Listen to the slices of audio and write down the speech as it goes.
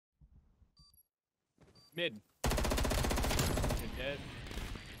Mid. Mid dead.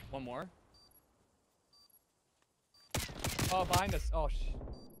 One more. Oh, behind us. Oh,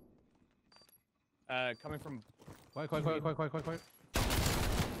 coming from. Quiet.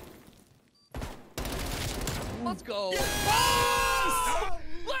 Let's go. Yes!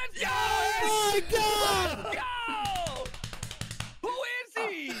 Let's go! Oh my God! Let's go! Who is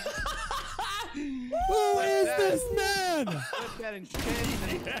he? Who is this man? Put that in and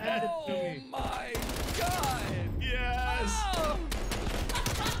hand it to Oh me. my God! Yes! Oh!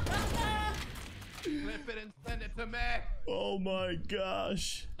 Flip it and send it to me. Oh my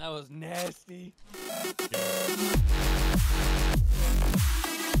gosh. That was nasty.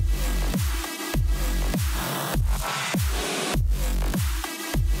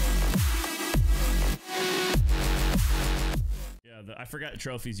 Yeah, I forgot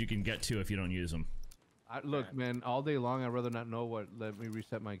trophies you can get to if you don't use them. Look, man, all day long, I'd rather not know what let me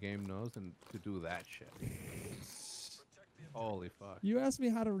reset my game knows than to do that shit. Holy fuck. You asked me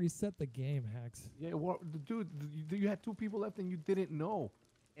how to reset the game, Hex. Yeah, well, dude, you had 2 people left and you didn't know.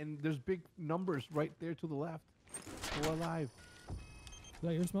 And there's big numbers right there to the left. We're alive. Is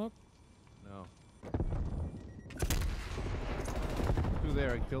that your smoke? No. 2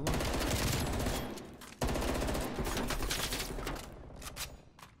 there, I killed him.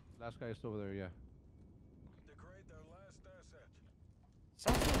 Last guy is over there, yeah. Degrade their last asset.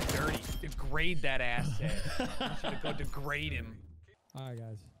 Sounds so dirty. Degrade that asset. You should go degrade him. All right,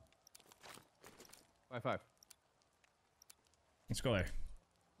 guys. 5-5. Let's go there.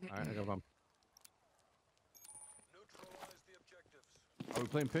 Alright, I got a bomb. Neutralize the objectives. Are we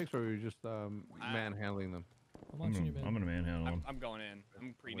playing picks or are we just manhandling them? I'm watching you, man. I'm gonna manhandle him. I'm going in.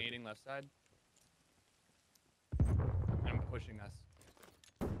 I'm pre-nading left side. I'm pushing us.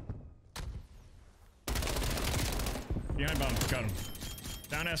 Behind bomb, got him.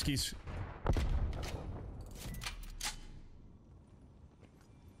 Down Eskies.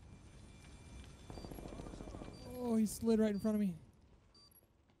 Oh, he slid right in front of me.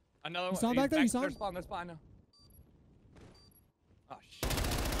 Another You one. saw him back there? You saw him? There's spawn now. Oh shit.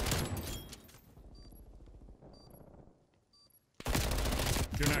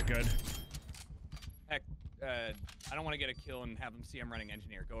 You're not good. Heck, I don't want to get a kill and have them see I'm running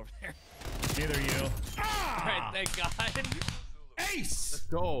engineer. Go over there. Neither you. All right, thank God. Ace! Let's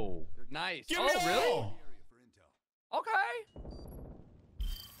go. Nice. Give me Oh, a really? roll. Okay.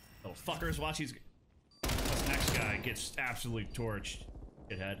 Little fuckers, watch these. This next guy gets absolutely torched.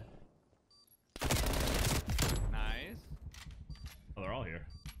 Shithead. Nice. Oh, they're all here.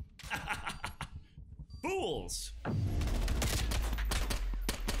 Fools!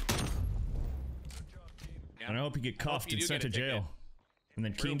 Yeah. And I hope you get cuffed you and do sent to get a ticket. jail. And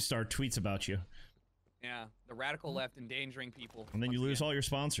then True. Keemstar tweets about you. Yeah, the radical left endangering people. And then you once lose again. all your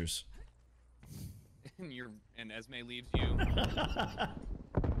sponsors. and Esme leaves you. The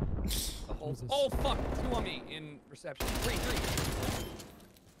whole, Who's this? oh fuck, 2 on me in reception. 3.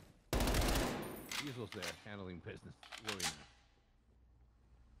 Diesel's there, handling business. Worry not.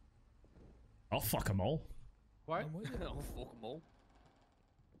 I'll fuck them all. Quiet. I'm with you. Oh fuck 'em all.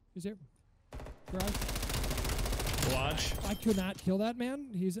 He's here. Garage. Watch. I could not kill that man.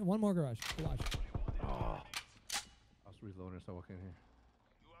 He's in one more garage. Garage. Oh. I was reloading so I walked in here.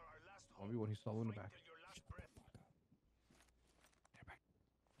 1v1, he's solo in the back.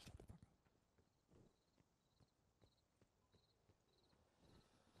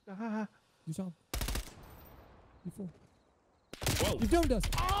 You saw him. You fool. Whoa. You domed us.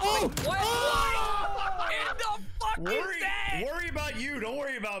 Oh! What? What in the fuck is that? Worry about you. Don't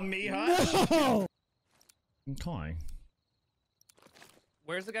worry about me, huh? No! Okay.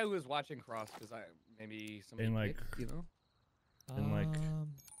 Where's the guy who was watching cross? Because maybe somebody In, like- picked, you know, And like,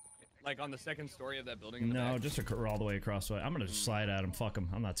 like on the 2nd story of that building. In the no, back. just all the way across the way. I'm gonna just slide at him. Fuck him.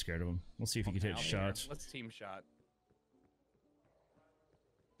 I'm not scared of him. We'll see if he can hit I'll be shots. here. Let's team shot.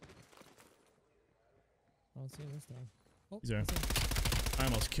 I don't see him this time. Oh, He's there. I see him. I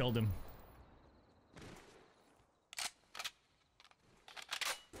almost killed him.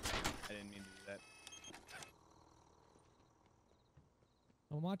 I didn't mean to do that.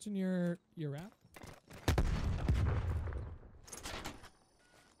 I'm watching your rap.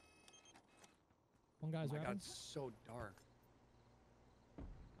 One guy's Oh my God, rapping. it's so dark.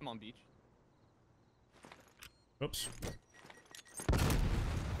 I'm on beach. Oops.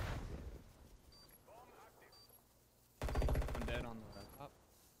 I'm dead on the top.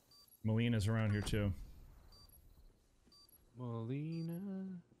 Molina's around here too. Molina.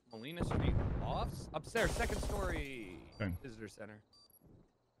 Molina Street lofts upstairs, 2nd story. Okay. Visitor center.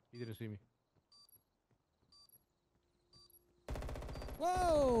 He didn't see me.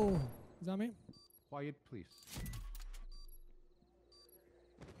 Whoa! Is that me? Quiet, please.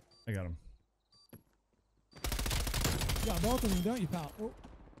 I got him. You got both of them, don't you, pal? Oh.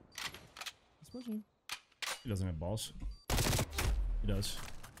 He's pushing you. He doesn't have balls. He does.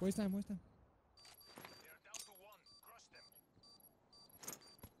 Waste time, waste time. They're down to 1. Crush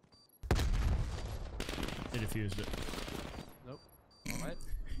them. They defused it. Nope. What?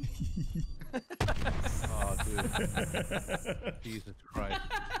 Oh, dude. Jesus Christ.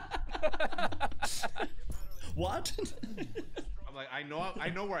 What? I'm like, I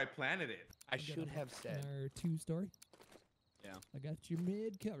know where I planted it. I should have said. Our 2-story. Yeah. I got your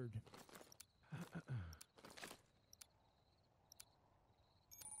mid covered.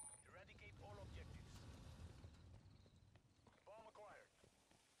 Eradicate all objectives. Bomb acquired.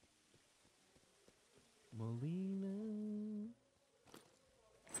 Molina.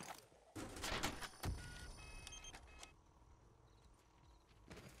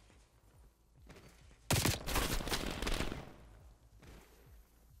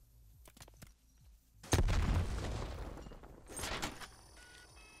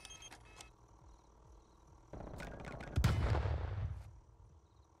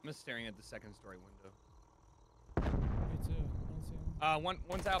 I'm just staring at the second story window. Me too. I don't see him.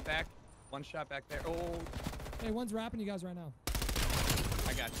 One's out back. One shot back there. Oh, Hey, one's wrapping you guys right now.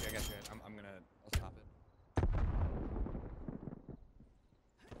 I got you. I'm gonna. I'll stop it.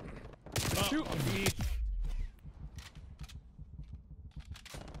 Shoot!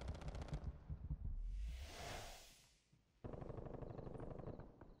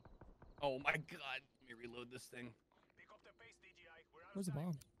 Oh my god! Let me reload this thing. Pick up the pace, DGI. We're Where's the outside.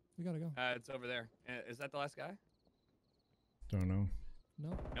 bomb? We gotta go. It's over there. Is that the last guy? Don't know.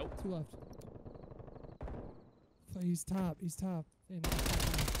 No. Nope. 2 left. Play, he's top. He's top. Hey, no,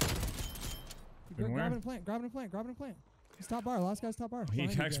 Been where? grabbing a plant. Grabbing a plant. Grabbing a plant. He's top bar. Last guy's top bar. He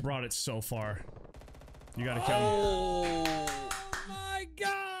Behind you, hex Jed. brought it so far. You gotta kill him. Oh! My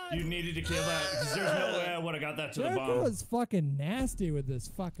God! You needed to kill that. 'Cause there's no way I would have got that to the Jed bomb. was fucking nasty with this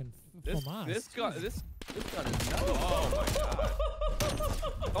fucking This FAMAS. gun is nuts. Oh my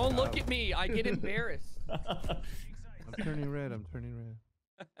god! Don't look at me. I get embarrassed. I'm turning red. I'm turning red.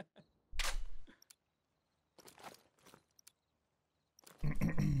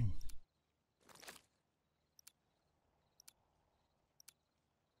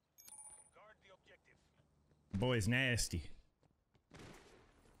 Guard the objective. Boy's nasty.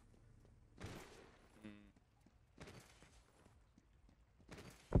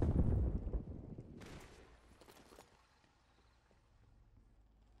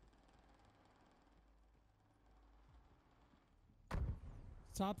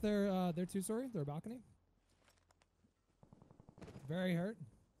 Top their 2-story, their balcony. Very hurt.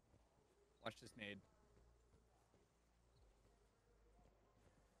 Watch this nade.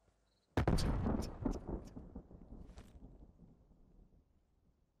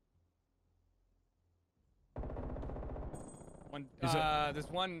 One. There's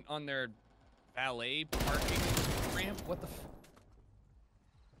one on their valet parking ramp. What the?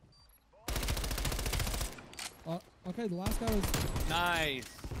 Okay, the last guy was. Nice.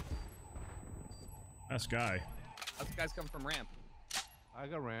 This guy. Those guys come from ramp. I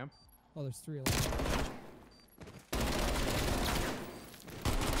got ramp. Oh, there's 3 left.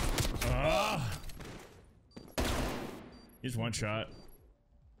 He's one shot.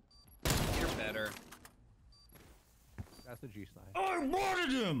 You're better. That's a G slide. I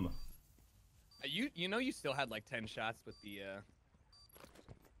wanted him. You know you still had like 10 shots with the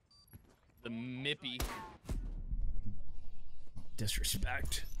Mippy.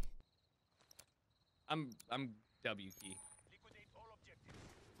 Disrespect. I'm W key. Liquidate all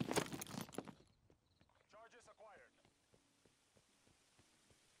objectives. Charges acquired.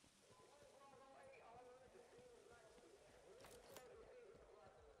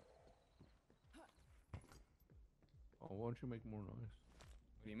 Oh, why don't you make more noise?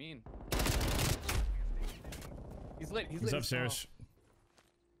 What do you mean? He's lit. He's He's lit. upstairs.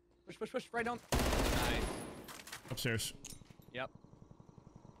 Push. Right on. Nice. Upstairs. Yep.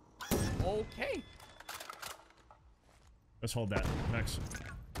 Okay. Let's hold that. Next.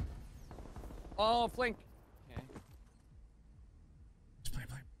 Oh, flank. Okay. Let's play.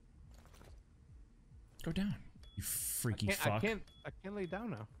 Go down. You freaky I fuck. can't lay down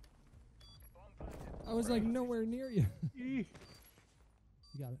now. I was like nowhere near you. You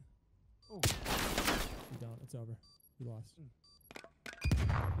got it. Oh. You don't. It's over. You lost.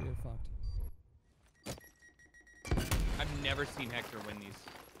 You're fucked. I've never seen Hector win these.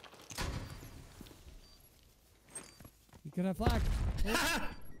 You could have flag. Oh.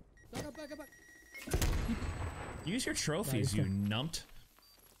 Back up. Use your trophies, you numped.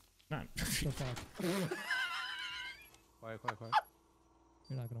 Not. So fucked. Quiet, quiet, quiet.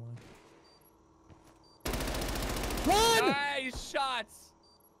 You're not gonna win. Run! Nice shots.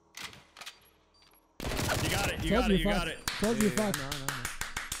 You got it. You Told got you it. You fucked. got it. Told you Yeah, fucked. no.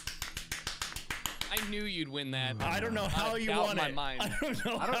 I knew you'd win that. I don't know how you doubt won my it. mind. I don't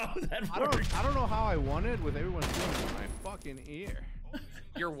know how that I worked. don't know how I won it with everyone stealing in my fucking ear.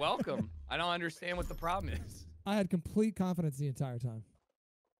 You're welcome. I don't understand what the problem is. I had complete confidence the entire time.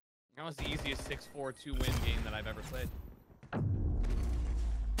 That was the easiest 6-4 2-win game that I've ever played.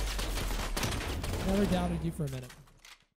 Never doubted you for a minute.